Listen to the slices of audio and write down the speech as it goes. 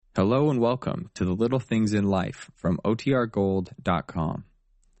Hello and welcome to The Little Things in Life from OTRGold.com.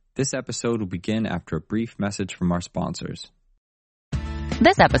 This episode will begin after a brief message from our sponsors.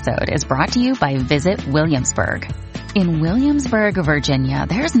 This episode is brought to you by Visit Williamsburg. In Williamsburg, Virginia,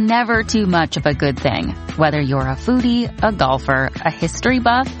 there's never too much of a good thing. Whether you're a foodie, a golfer, a history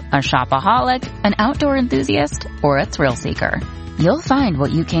buff, a shopaholic, an outdoor enthusiast, or a thrill seeker, you'll find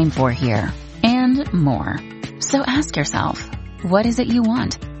what you came for here and more. So ask yourself, what is it you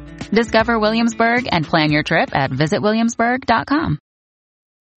want? Discover Williamsburg and plan your trip at visitwilliamsburg.com.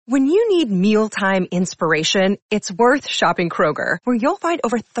 When you need mealtime inspiration, it's worth shopping Kroger, where you'll find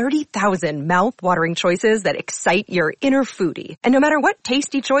over 30,000 mouth-watering choices that excite your inner foodie. And no matter what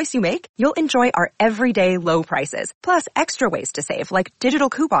tasty choice you make, you'll enjoy our everyday low prices, plus extra ways to save, like digital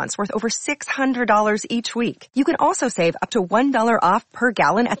coupons worth over $600 each week. You can also save up to $1 off per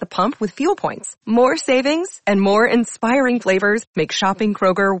gallon at the pump with fuel points. More savings and more inspiring flavors make shopping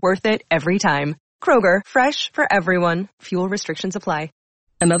Kroger worth it every time. Kroger, fresh for everyone. Fuel restrictions apply.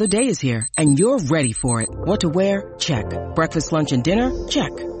 Another day is here, and you're ready for it. What to wear? Check. Breakfast, lunch, and dinner? Check.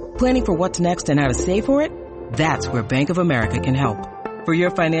 Planning for what's next and how to save for it? That's where Bank of America can help. For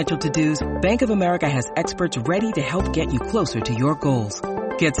your financial to-dos, Bank of America has experts ready to help get you closer to your goals.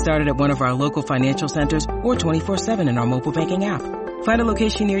 Get started at one of our local financial centers or 24/7 in our mobile banking app. Find a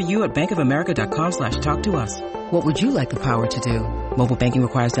location near you at bankofamerica.com/talktous. What would you like the power to do? Mobile banking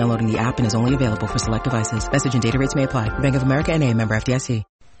requires downloading the app and is only available for select devices. Message and data rates may apply. Bank of America N.A., member FDIC.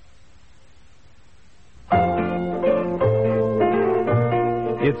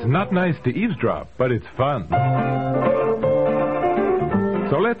 It's not nice to eavesdrop, but it's fun.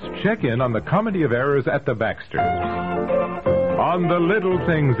 So let's check in on the comedy of errors at the Baxters. On The Little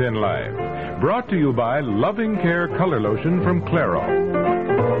Things in Life. Brought to you by Loving Care Color Lotion from Claro.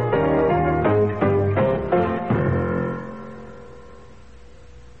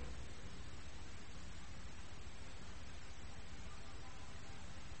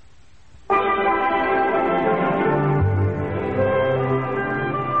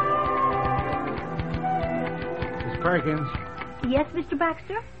 Perkins. Yes, Mr.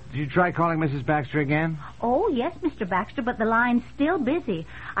 Baxter? Did you try calling Mrs. Baxter again? Oh, yes, Mr. Baxter, but the line's still busy.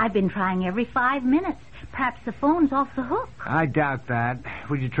 I've been trying every 5 minutes. Perhaps the phone's off the hook. I doubt that.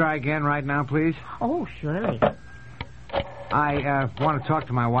 Would you try again right now, please? Oh, surely. I want to talk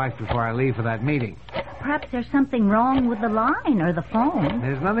to my wife before I leave for that meeting. Perhaps there's something wrong with the line or the phone.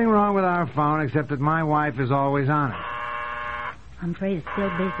 There's nothing wrong with our phone except that my wife is always on it. I'm afraid it's still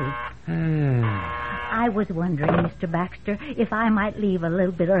busy. I was wondering, Mr. Baxter, if I might leave a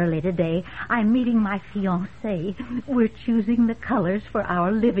little bit early today. I'm meeting my fiancé. We're choosing the colors for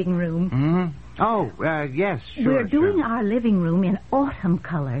our living room. Hmm? Oh, yes, sure. We're doing our living room in autumn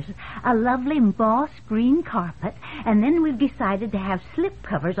colors, a lovely moss green carpet, and then we've decided to have slip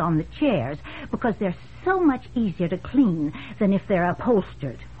covers on the chairs because they're so much easier to clean than if they're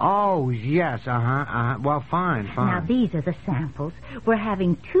upholstered. Oh, yes, Well, fine. Now, these are the samples. We're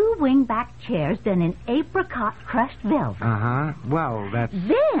having 2 wingback chairs done in apricot crushed velvet. Well, that's...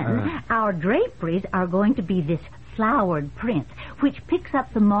 Then our draperies are going to be this flowered print, which picks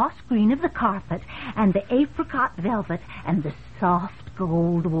up the moss green of the carpet and the apricot velvet and the soft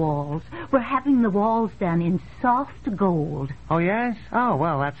gold walls. We're having the walls done in soft gold. Oh, yes? Oh,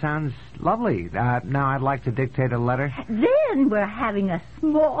 well, that sounds lovely. Now I'd like to dictate a letter. Then we're having a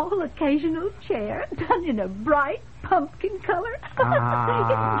small occasional chair done in a bright pumpkin color.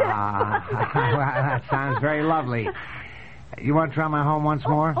 That sounds very lovely. You want to try my home once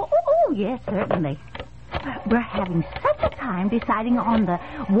more? Oh, yes, certainly. We're having such a time deciding on the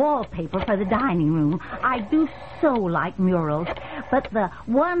wallpaper for the dining room. I do so like murals, but the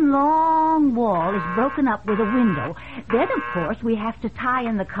one long wall is broken up with a window. Then, of course, we have to tie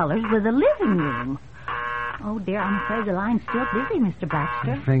in the colors with the living room. Oh, dear, I'm afraid the line's still busy, Mr.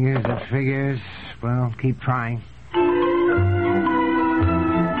 Baxter. It figures. Well, keep trying.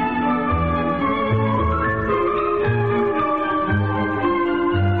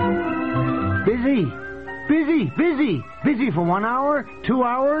 Busy for 1 hour, 2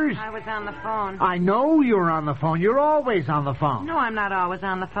 hours? I was on the phone. I know you're on the phone. You're always on the phone. No, I'm not always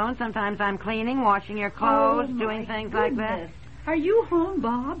on the phone. Sometimes I'm cleaning, washing your clothes, doing things like that. Are you home,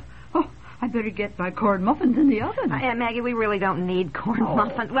 Bob? Oh, I better get my corn muffins in the oven. Maggie, we really don't need corn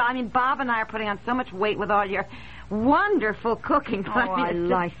muffins. Well, Bob and I are putting on so much weight with all your wonderful cooking. I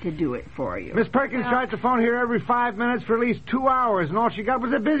like to do it for you. Miss Perkins tries to phone here every 5 minutes for at least 2 hours, and all she got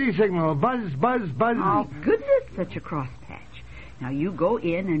was a busy signal. Buzz, buzz, buzz. Oh, goodness, such a cross patch. Now, you go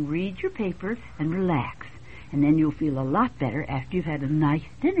in and read your paper and relax. And then you'll feel a lot better after you've had a nice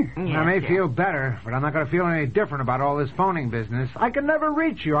dinner. I may feel better, but I'm not going to feel any different about all this phoning business. I can never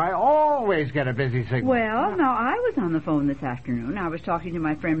reach you. I always get a busy signal. Well, now, I was on the phone this afternoon. I was talking to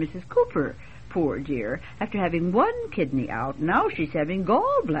my friend Mrs. Cooper. Poor dear. After having one kidney out, now she's having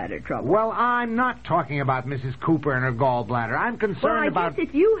gallbladder trouble. Well, I'm not talking about Mrs. Cooper and her gallbladder. I'm concerned about... guess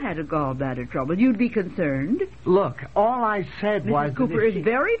if you had a gallbladder trouble, you'd be concerned. Look, all I said was... Mrs. Cooper is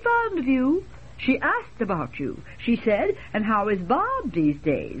very fond of you. She asked about you. She said, and how is Bob these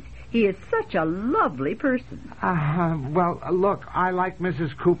days? He is such a lovely person. Look, I like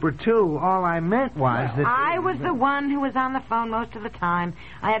Mrs. Cooper, too. All I meant was that... I was the one who was on the phone most of the time.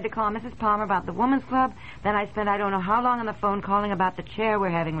 I had to call Mrs. Palmer about the Women's Club. Then I spent I don't know how long on the phone calling about the chair we're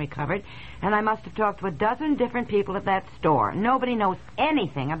having recovered. And I must have talked to a dozen different people at that store. Nobody knows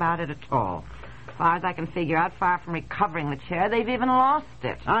anything about it at all. As far as I can figure out, far from recovering the chair, they've even lost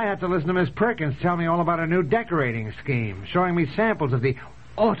it. I had to listen to Miss Perkins tell me all about a new decorating scheme, showing me samples of the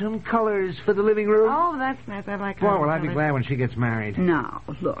autumn colors for the living room. Oh, that's nice. I like Well, I'd be glad when she gets married. Now,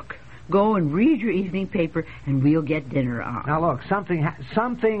 look. Go and read your evening paper, and we'll get dinner on. Now, look, something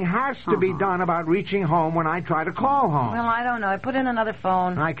has to be done about reaching home when I try to call home. Well, I don't know. I put in another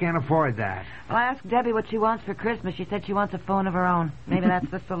phone. I can't afford that. Well, I asked Debbie what she wants for Christmas. She said she wants a phone of her own. Maybe that's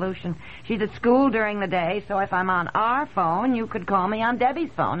the solution. She's at school during the day, so if I'm on our phone, you could call me on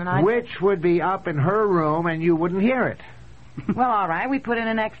Debbie's phone, and I... Which would be up in her room, and you wouldn't hear it. Well, all right. We put in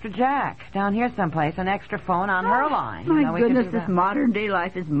an extra jack down here someplace, an extra phone on her line. My goodness, this modern-day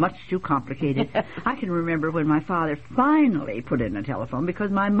life is much too complicated. I can remember when my father finally put in a telephone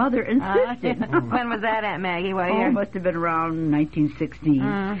because my mother insisted. When was that, Aunt Maggie? It must have been around 1916.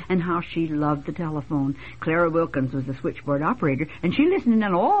 And how she loved the telephone. Clara Wilkins was the switchboard operator, and she listened in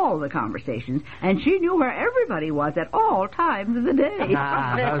on all the conversations, and she knew where everybody was at all times of the day.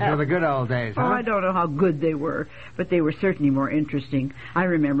 Those were the good old days, huh? Oh, I don't know how good they were, but they were certainly more interesting. I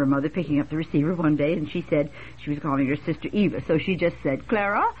remember Mother picking up the receiver one day, and she said she was calling her sister Eva, so she just said,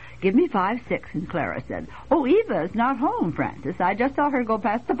 "Clara, give me 5-6." And Clara said, "Oh, Eva's not home, Francis. I just saw her go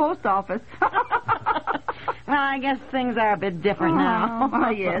past the post office." Well, I guess things are a bit different now.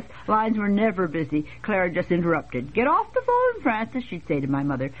 Yes. Lines were never busy. Clara just interrupted. "Get off the phone, Francis," she'd say to my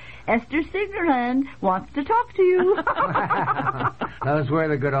mother. "Esther Signerland wants to talk to you." Those were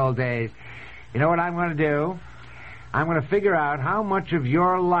the good old days. You know what I'm going to do? I'm going to figure out how much of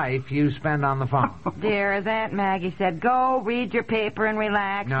your life you spend on the phone. Dear, as Aunt Maggie said, go read your paper and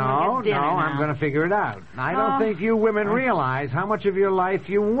relax. No, I'm going to figure it out. I don't think you women realize how much of your life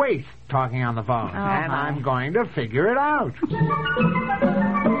you waste talking on the phone. And I'm going to figure it out.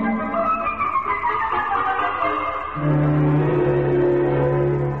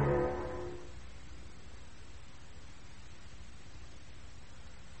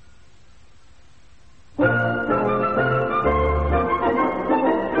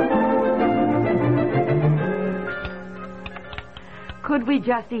 Could we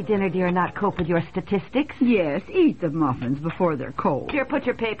just eat dinner, dear, and not cope with your statistics? Yes, eat the muffins before they're cold. Here, put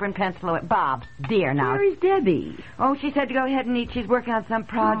your paper and pencil away. Bob, dear, now. Where's Debbie? Oh, she said to go ahead and eat. She's working on some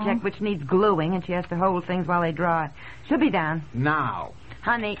project which needs gluing, and she has to hold things while they dry. She'll be down. Now.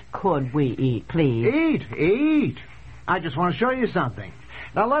 Honey, could we eat, please? Eat. I just want to show you something.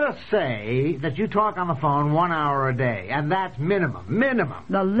 Now, let us say that you talk on the phone 1 hour a day, and that's minimum.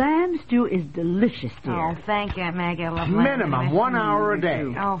 The lamb stew is delicious, dear. Oh, thank you, Aunt Maggie. I love lamb. Minimum 1 hour a day.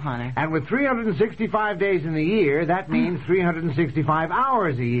 Oh, honey. And with 365 days in the year, that means 365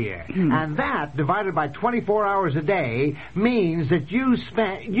 hours a year. And that, divided by 24 hours a day, means that you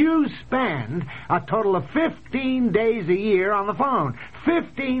spend a total of 15 days a year on the phone.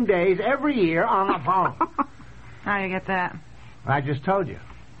 15 days every year on the phone. How do you get that? I just told you.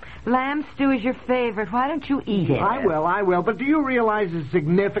 Lamb stew is your favorite. Why don't you eat it? I will. But do you realize the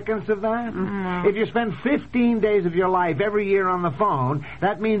significance of that? No. If you spend 15 days of your life every year on the phone,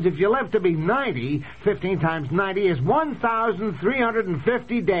 that means if you live to be 90, 15 times 90 is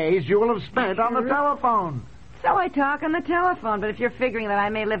 1,350 days you will have spent on the telephone. So I talk on the telephone, but if you're figuring that I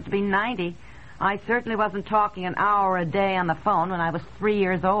may live to be 90... I certainly wasn't talking an hour a day on the phone when I was 3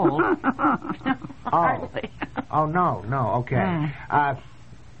 years old. No, okay.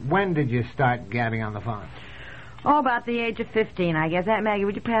 When did you start gabbing on the phone? Oh, about the age of 15, I guess. Aunt Maggie,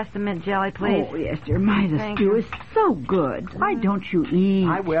 would you pass the mint jelly, please? Oh, yes, dear. My, the Thank stew you. is so good. Why don't you eat?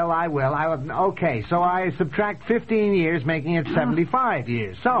 I will. Okay, so I subtract 15 years, making it 75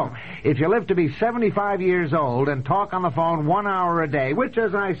 years. So, if you live to be 75 years old and talk on the phone 1 hour a day, which,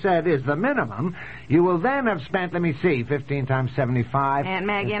 as I said, is the minimum, you will then have spent, 15 times 75. Aunt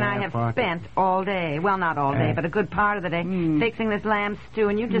Maggie and I have spent all day, well, not all day, but a good part of the day, fixing this lamb stew,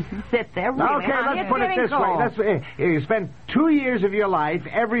 and you just sit there. Really, Okay, let's put it this way. You spend 2 years of your life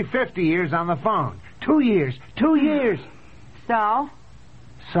every 50 years on the phone. 2 years. 2 years. So?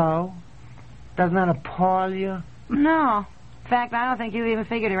 So? Doesn't that appall you? No. In fact, I don't think you even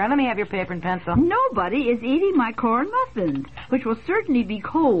figured it out. Let me have your paper and pencil. Nobody is eating my corn muffins, which will certainly be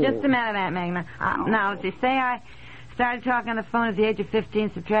cold. Just a minute, Aunt Magna. Now, let's see. Say I started talking on the phone at the age of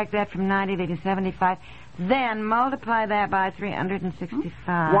 15, subtract that from 90, leaving 75, then multiply that by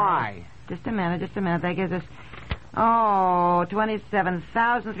 365. Why? Just a minute. That gives us,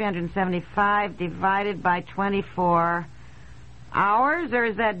 27,375 divided by 24 hours, or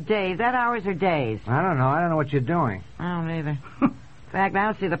is that days? Is that hours or days? I don't know what you're doing. I don't either. In fact, I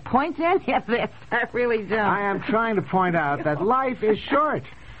don't see the point in any of this. I really don't. I am trying to point out that life is short,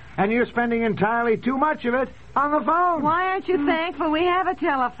 and you're spending entirely too much of it on the phone. Why aren't you thankful we have a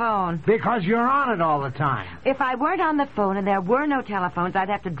telephone? Because you're on it all the time. If I weren't on the phone and there were no telephones, I'd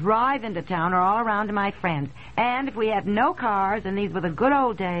have to drive into town or all around to my friends. And if we had no cars, and these were the good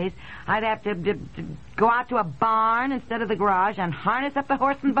old days, I'd have to go out to a barn instead of the garage and harness up the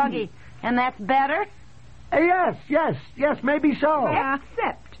horse and buggy. And that's better? Yes, maybe so.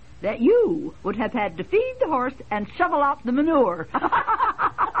 Except that you would have had to feed the horse and shovel out the manure.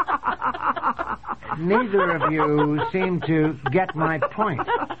 Neither of you seem to get my point.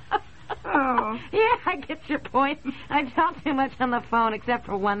 Oh. Yeah, I get your point. I talk too much on the phone, except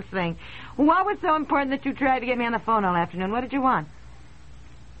for one thing. What was so important that you tried to get me on the phone all afternoon? What did you want?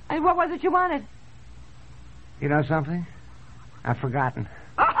 What was it you wanted? You know something? I've forgotten.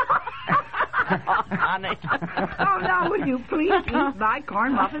 Honey. Oh, now, will you please eat my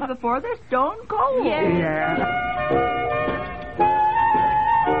corn muffins before they're stone cold? Yeah.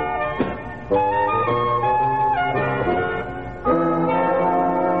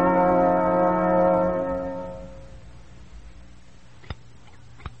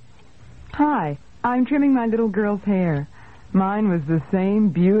 Hi, I'm trimming my little girl's hair. Mine was the same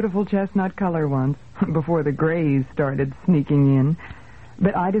beautiful chestnut color once, before the grays started sneaking in.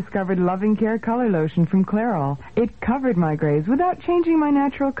 But I discovered Loving Care Color Lotion from Clairol. It covered my grays without changing my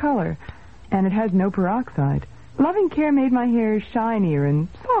natural color. And it has no peroxide. Loving Care made my hair shinier and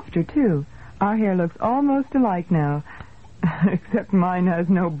softer, too. Our hair looks almost alike now. Except mine has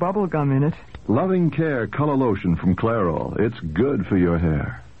no bubble gum in it. Loving Care Color Lotion from Clairol. It's good for your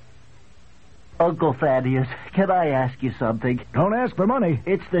hair. Uncle Thaddeus, can I ask you something? Don't ask for money.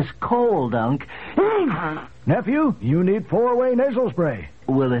 It's this cold, Unc. Nephew, you need 4-way nasal spray.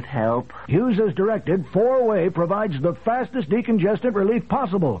 Will it help? Use as directed. 4-way provides the fastest decongestant relief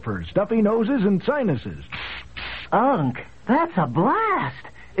possible for stuffy noses and sinuses. Unc, that's a blast.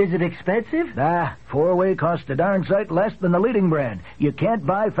 Is it expensive? 4-way costs a darn sight less than the leading brand. You can't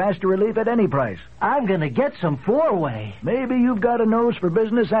buy faster relief at any price. I'm going to get some 4-way. Maybe you've got a nose for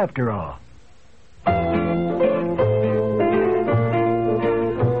business after all. The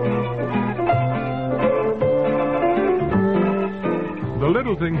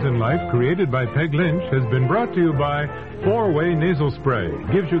Little Things in Life, created by Peg Lynch, has been brought to you by 4-Way Nasal Spray.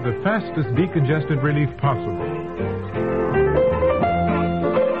 Gives you the fastest decongestant relief possible.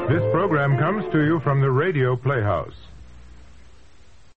 This program comes to you from the Radio Playhouse.